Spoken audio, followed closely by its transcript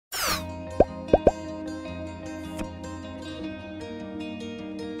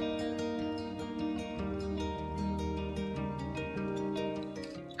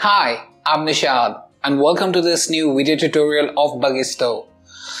Hi, I'm Nishad and welcome to this new video tutorial of Bagisto.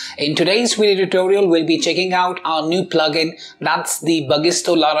 In today's video tutorial, we'll be checking out our new plugin, that's the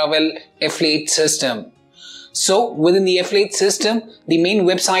Bagisto Laravel affiliate system. So within the affiliate system, the main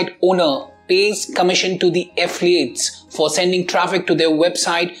website owner pays commission to the affiliates for sending traffic to their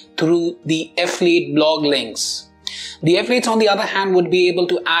website through the affiliate blog links. The affiliates, on the other hand, would be able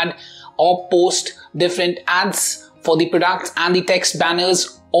to add or post different ads for the products and the text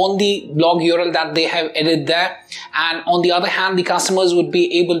banners on the blog URL that they have added there, and on the other hand, the customers would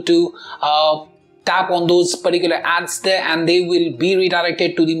be able to tap on those particular ads there and they will be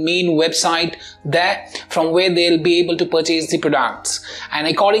redirected to the main website there, from where they'll be able to purchase the products, and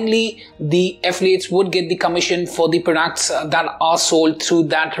accordingly the affiliates would get the commission for the products that are sold through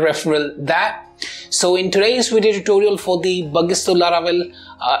that referral there. So in today's video tutorial for the Bagisto Laravel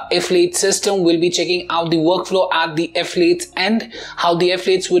affiliate system, we'll be checking out the workflow at the affiliates end, how the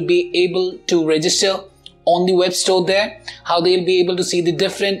affiliates would be able to register on the web store there, how they'll be able to see the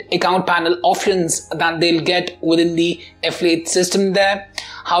different account panel options that they'll get within the affiliate system there,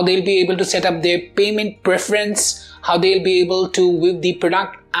 how they'll be able to set up their payment preference, how they'll be able to view the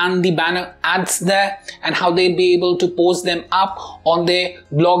product and the banner ads there, and how they'll be able to post them up on their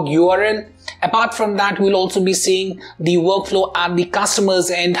blog URL. Apart from that, we'll also be seeing the workflow at the customers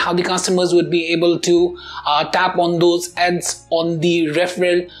end, how the customers would be able to tap on those ads on the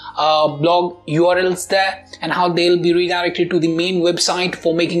referral blog URLs there, and how they'll be redirected to the main website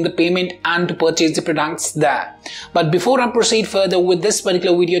for making the payment and to purchase the products there. But before I proceed further with this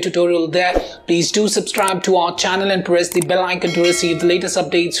particular video tutorial there, please do subscribe to our channel and press the bell icon to receive the latest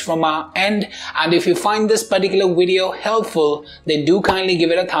updates from our end. And if you find this particular video helpful, then do kindly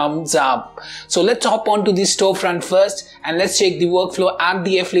give it a thumbs up. So let's hop on to the storefront first and let's check the workflow at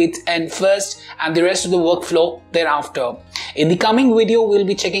the affiliates end first and the rest of the workflow thereafter. In the coming video, we'll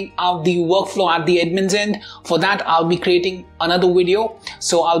be checking out the workflow at the admin's end. For that, I'll be creating another video.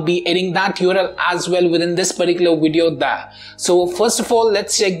 So I'll be adding that URL as well within this particular video there. So first of all,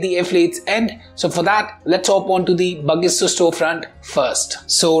 let's check the affiliates end. So for that, let's hop on to the Bagisto storefront first.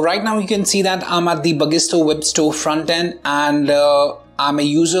 So right now you can see that I'm at the Bagisto web store front end, and I'm a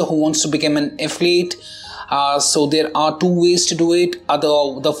user who wants to become an affiliate. So there are two ways to do it.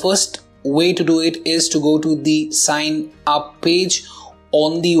 The first way to do it is to go to the sign up page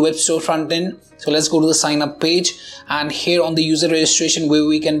on the web store front end. So let's go to the sign up page, and here on the user registration where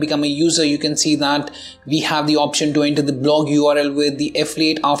we can become a user, you can see that we have the option to enter the blog URL where the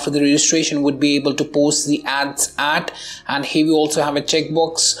affiliate after the registration would be able to post the ads at, and here we also have a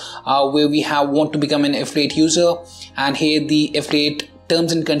checkbox where we have want to become an affiliate user, and here the affiliate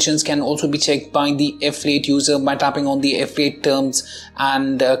terms and conditions can also be checked by the affiliate user by tapping on the affiliate terms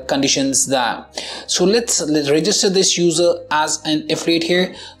and conditions there. So let's register this user as an affiliate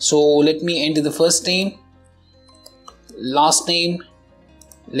here. So let me enter the first name, last name,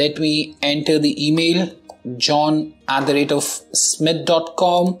 let me enter the email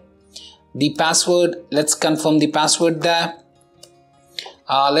john@smith.com, the password, let's confirm the password there.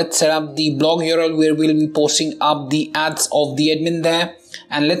 Let's set up the blog URL where we'll be posting up the ads of the admin there,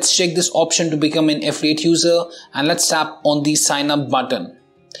 and let's check this option to become an affiliate user, and let's tap on the sign up button.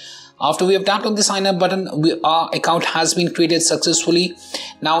 After we have tapped on the sign up button, our account has been created successfully.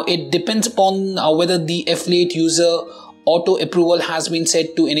 Now it depends upon whether the affiliate user auto approval has been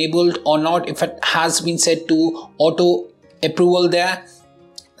set to enabled or not. If it has been set to auto approval there,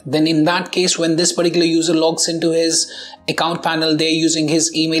 then in that case, when this particular user logs into his account panel there using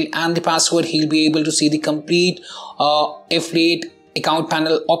his email and the password, he'll be able to see the complete affiliate account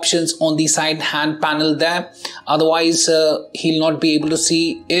panel options on the side hand panel there. Otherwise, he'll not be able to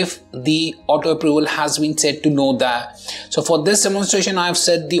see if the auto approval has been set to no there. So for this demonstration, I've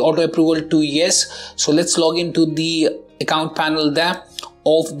set the auto approval to yes. So let's log into the account panel there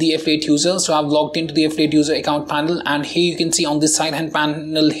of the affiliate user. So I've logged into the affiliate user account panel, and here you can see on the side hand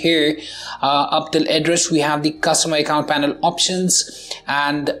panel here up till address we have the customer account panel options,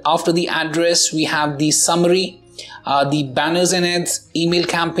 and after the address we have the summary, the banners and ads, email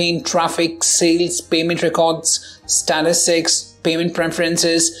campaign, traffic, sales, payment records, statistics, payment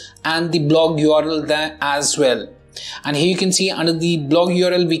preferences, and the blog URL there as well. And here you can see under the blog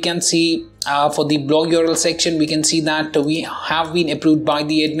URL we can see for the blog URL section we can see that we have been approved by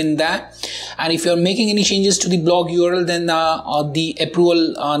the admin there, and if you're making any changes to the blog URL, then the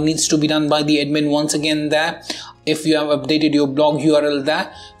approval needs to be done by the admin once again there. If you have updated your blog URL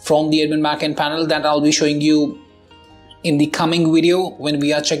there from the admin backend panel, that I'll be showing you in the coming video when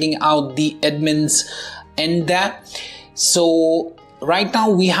we are checking out the admin's end there. So right now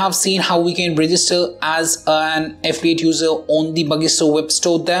we have seen how we can register as an affiliate user on the Bagisto web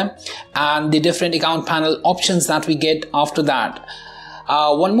store there, and the different account panel options that we get after that.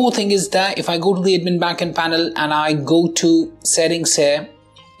 One more thing is that if I go to the admin backend panel and I go to settings here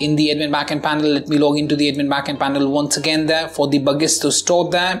in the admin backend panel, let me log into the admin backend panel once again there for the Bagisto store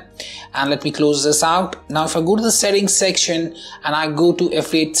there, and let me close this out. Now if I go to the settings section and I go to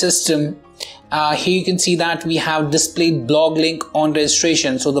affiliate system, here you can see that we have displayed blog link on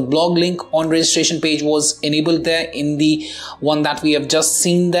registration. So the blog link on registration page was enabled there in the one that we have just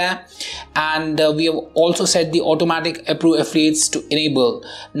seen there, and we have also set the automatic approve affiliates to enable.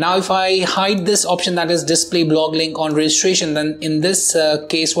 Now if I hide this option, that is display blog link on registration, then in this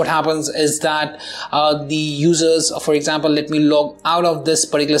case what happens is that the users, for example, let me log out of this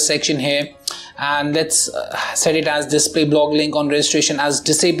particular section here, and let's set it as display blog link on registration as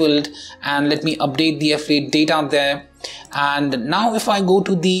disabled, and let me update the affiliate data there. And now if I go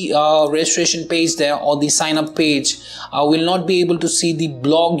to the registration page there, or the sign up page, I will not be able to see the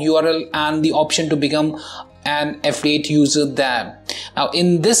blog URL and the option to become an affiliate user there. Now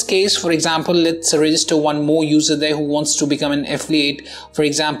in this case, for example, let's register one more user there who wants to become an affiliate, for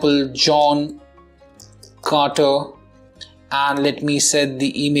example John Carter, and let me set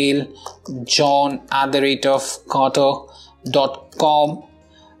the email john@carter.com,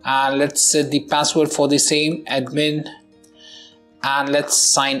 and let's set the password for the same, admin, and let's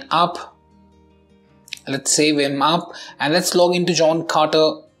sign up. Let's save him up and let's log into John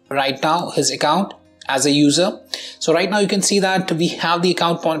Carter right now, his account as a user. So right now you can see that we have the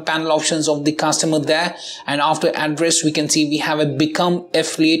account panel options of the customer there, and after address we can see we have a become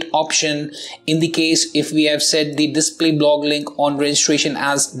affiliate option in the case if we have set the display blog link on registration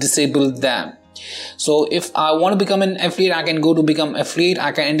as disabled there. So if I want to become an affiliate, I can go to become affiliate,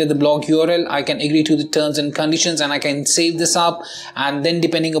 I can enter the blog URL, I can agree to the terms and conditions, and I can save this up, and then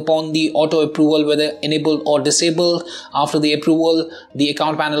depending upon the auto approval, whether enabled or disabled, after the approval the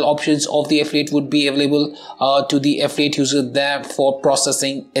account panel options of the affiliate would be available to the affiliate user there for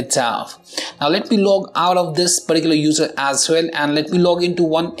processing itself. Now let me log out of this particular user as well, and let me log into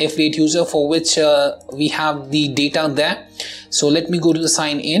one affiliate user for which we have the data there. So let me go to the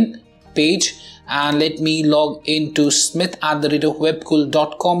sign in page and let me log into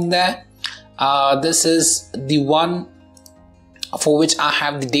smith@webcool.com there. This is the one for which I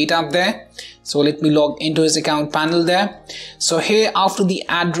have the data there. So let me log into his account panel there. So here after the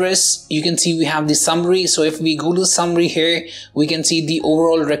address you can see we have the summary. So if we go to the summary here, we can see the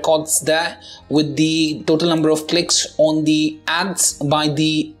overall records there with the total number of clicks on the ads by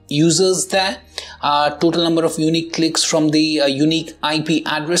the users there, total number of unique clicks from the unique IP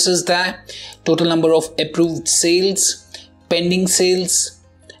addresses there, total number of approved sales, pending sales,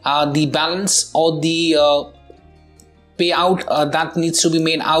 the balance or the payout that needs to be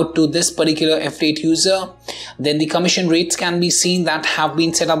made out to this particular affiliate user. Then the commission rates can be seen that have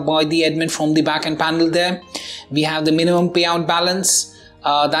been set up by the admin from the backend panel there. We have the minimum payout balance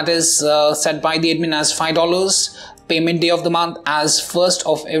that is set by the admin as $5, payment day of the month as 1st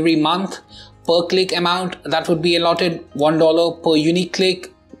of every month, per click amount that would be allotted $1 per unique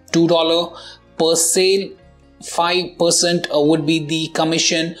click, $2 per sale, 5% would be the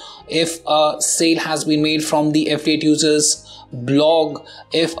commission if a sale has been made from the affiliate user's blog.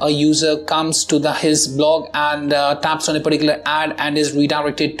 If a user comes to his blog and taps on a particular ad and is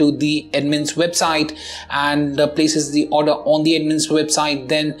redirected to the admin's website and places the order on the admin's website,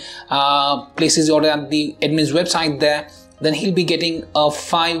 then places the order at the admin's website there, then he'll be getting a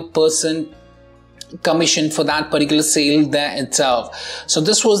 5% commission for that particular sale there itself. So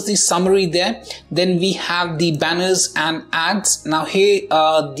this was the summary there. Then we have the banners and ads. Now here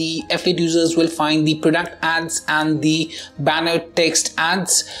the affiliate users will find the product ads and the banner text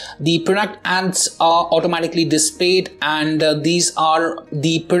ads. The product ads are automatically displayed, and these are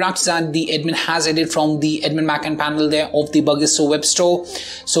the products that the admin has added from the admin backend panel there of the Bagisto web store.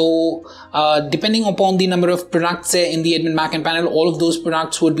 So depending upon the number of products there in the admin backend panel, all of those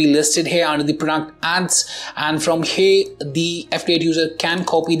products would be listed here under the product ads, and from here the affiliate user can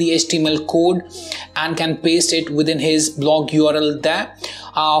copy the HTML code and can paste it within his blog URL there.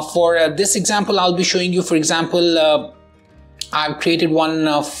 For this example, I'll be showing you, for example, I've created one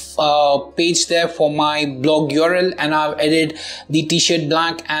page there for my blog URL, and I've added the t-shirt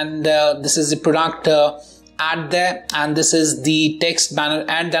black, and this is the product ad there, and this is the text banner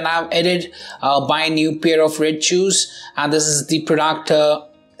ad. Then I've added buy a new pair of red shoes, and this is the product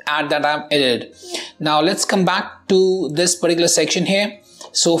ad that I've added. Now let's come back to this particular section here.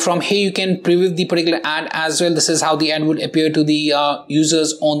 So from here you can preview the particular ad as well. This is how the ad would appear to the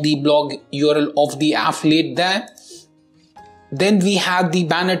users on the blog URL of the affiliate there. Then we have the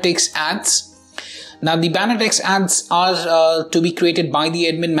Banatex Ads. Now the Banatex Ads are to be created by the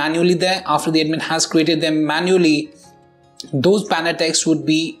admin manually there. After the admin has created them manually, those Banatex would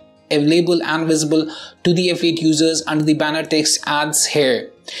be available and visible to the affiliate users under the Banatex Ads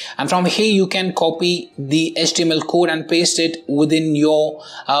here. And from here you can copy the HTML code and paste it within your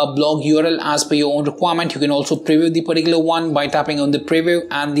blog URL as per your own requirement. You can also preview the particular one by tapping on the preview,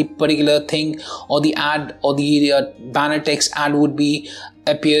 and the particular thing or the ad or the Banatex ad would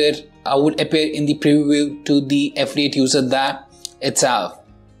appear in the preview to the affiliate user there itself.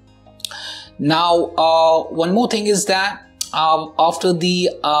 Now one more thing is that after the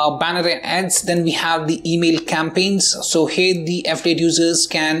banner ads, then we have the email campaigns. So here the affiliate users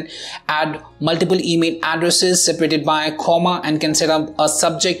can add multiple email addresses separated by a comma and can set up a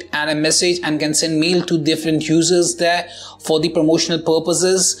subject and a message and can send mail to different users there for the promotional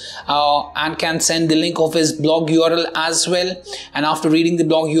purposes, and can send the link of his blog URL as well. And after reading the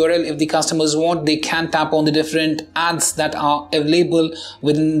blog URL, if the customers want, they can tap on the different ads that are available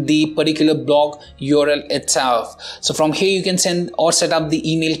within the particular blog URL itself. So from here you can send or set up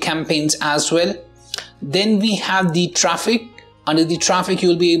the email campaigns as well. Then we have the traffic. Under the traffic,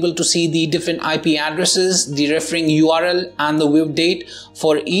 you'll be able to see the different IP addresses, the referring URL and the view date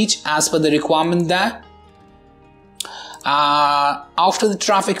for each as per the requirement there. After the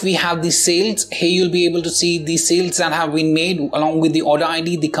traffic, we have the sales. Here you'll be able to see the sales that have been made along with the order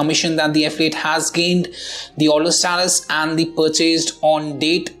ID, the commission that the affiliate has gained, the order status, and the purchased on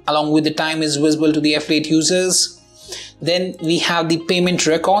date along with the time is visible to the affiliate users. Then we have the payment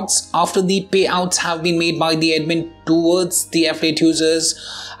records. After the payouts have been made by the admin towards the affiliate users,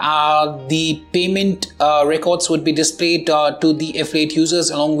 the payment records would be displayed to the affiliate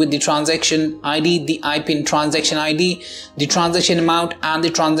users along with the transaction ID, the IPIN transaction ID, the transaction amount, and the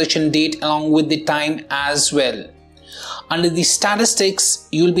transaction date along with the time as well. Under the statistics,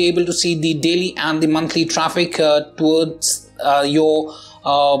 you will be able to see the daily and the monthly traffic towards your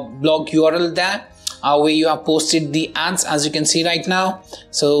blog URL there. Where you have posted the ads, as you can see right now.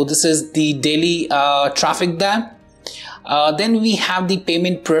 So this is the daily traffic there. Then we have the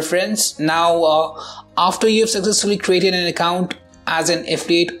payment preference. Now after you have successfully created an account as an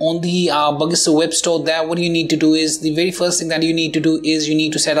affiliate on the Bagisto web store there, what you need to do is, the very first thing that you need to do is you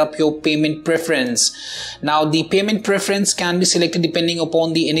need to set up your payment preference. Now the payment preference can be selected depending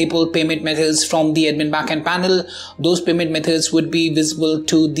upon the enabled payment methods from the admin backend panel. Those payment methods would be visible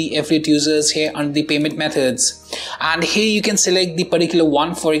to the affiliate users here under the payment methods. And here you can select the particular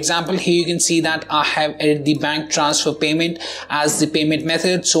one. For example, here you can see that I have added the bank transfer payment as the payment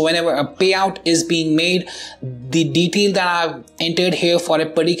method. So whenever a payout is being made, the detail that I have entered here for a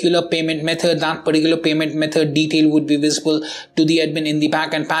particular payment method, that particular payment method detail would be visible to the admin in the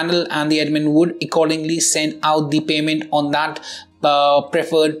backend panel, and the admin would accordingly send out the payment on that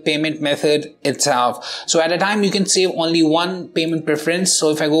preferred payment method itself. So at a time you can save only one payment preference. So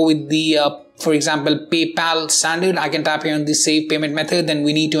if I go with the for example PayPal standard, I can tap here on the save payment method. Then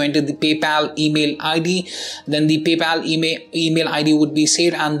we need to enter the PayPal email ID. Then the PayPal email ID would be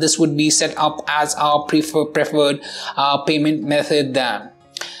saved, and this would be set up as our preferred payment method there.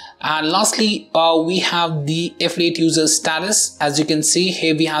 And lastly, we have the affiliate user status. As you can see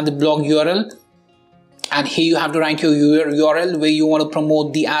here, we have the blog URL. And here you have to write your URL where you want to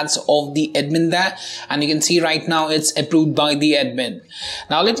promote the ads of the admin there. And you can see right now it's approved by the admin.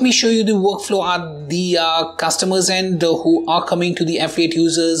 Now let me show you the workflow at the customers end who are coming to the affiliate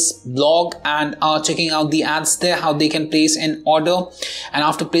users blog and are checking out the ads there, how they can place an order. And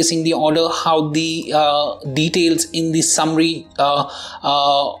after placing the order, how the details in the summary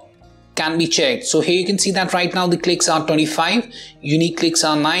can be checked. So here you can see that right now the clicks are 25, unique clicks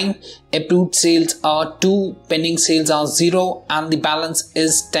are 9, approved sales are 2, pending sales are 0, and the balance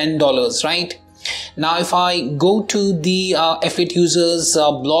is $10, right? Now if I go to the affiliate users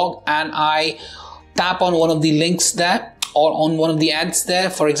blog and I tap on one of the links there or on one of the ads there,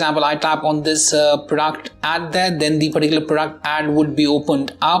 for example I tap on this product ad there, then the particular product ad would be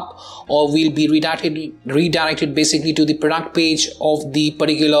opened up, or will be redirected basically to the product page of the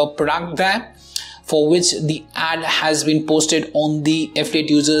particular product there, for which the ad has been posted on the affiliate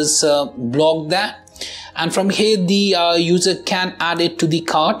users blog there. And from here the user can add it to the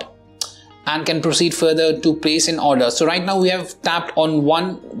cart and can proceed further to place an order. So right now we have tapped on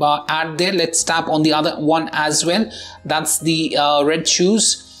one ad there. Let's tap on the other one as well. That's the red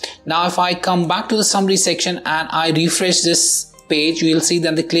shoes. Now if I come back to the summary section and I refresh this page, you will see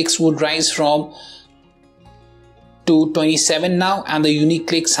that the clicks would rise from to 27 now, and the unique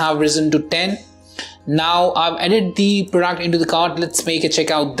clicks have risen to 10. Now I've added the product into the cart. Let's make a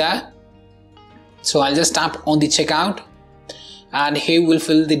checkout there. So I'll just tap on the checkout. and here we'll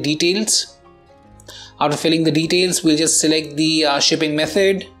fill the details. After filling the details, we'll just select the shipping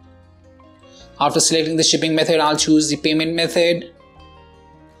method. After selecting the shipping method, I'll choose the payment method.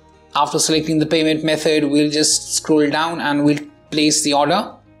 After selecting the payment method, we'll just scroll down and we'll place the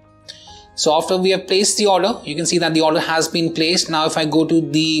order. So after we have placed the order, you can see that the order has been placed. Now if I go to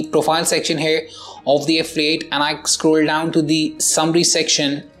the profile section here of the affiliate and I scroll down to the summary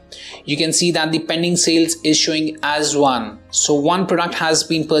section, you can see that the pending sales is showing as 1. So one product has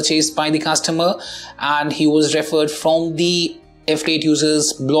been purchased by the customer and he was referred from the affiliate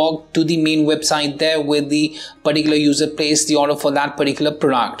user's blog to the main website there where the particular user placed the order for that particular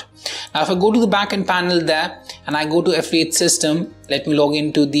product. Now if I go to the backend panel there and I go to affiliate system, let me log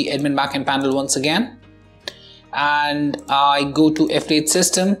into the admin backend panel once again, and I go to affiliate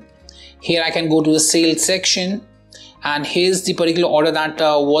system. Here I can go to the sales section, and here's the particular order that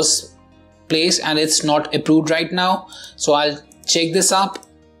was placed and it's not approved right now. So I'll check this up,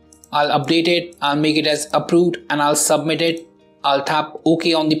 I'll update it, I'll make it as approved and I'll submit it. I'll tap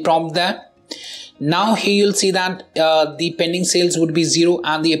OK on the prompt there. Now here you'll see that the pending sales would be 0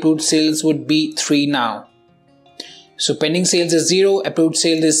 and the approved sales would be 3 now. So pending sales is 0, approved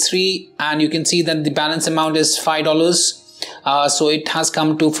sales is 3, and you can see that the balance amount is $5. So it has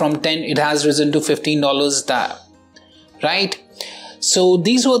come to from 10, it has risen to $15 there, right? So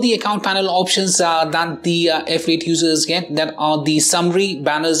these were the account panel options that the affiliate users get, that are the summary,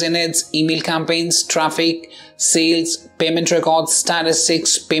 banners and ads, email campaigns, traffic, sales, payment records,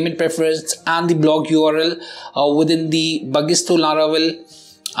 statistics, payment preference, and the blog URL within the Bagisto Laravel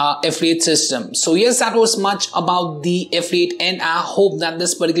affiliate system. So yes, that was much about the affiliate, and I hope that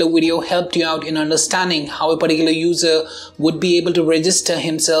this particular video helped you out in understanding how a particular user would be able to register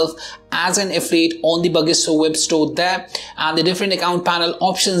himself as an affiliate on the Bagisto web store there, and the different account panel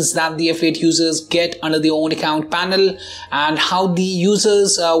options that the affiliate users get under their own account panel, and how the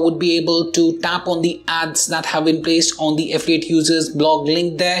users would be able to tap on the ads that have been placed on the affiliate users blog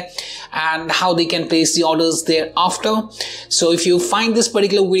link there, and how they can place the orders thereafter. So if you find this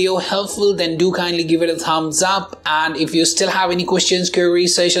particular video helpful, then do kindly give it a thumbs up, and if you still have any questions,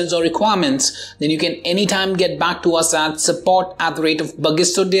 queries, suggestions or requirements, then you can anytime get back to us at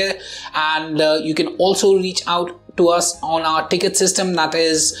support@Bagisto there. And you can also reach out to us on our ticket system, that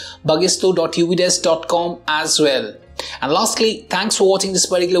is bagisto.uvidesk.com as well. And lastly, thanks for watching this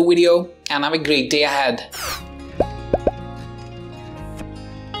particular video and have a great day ahead.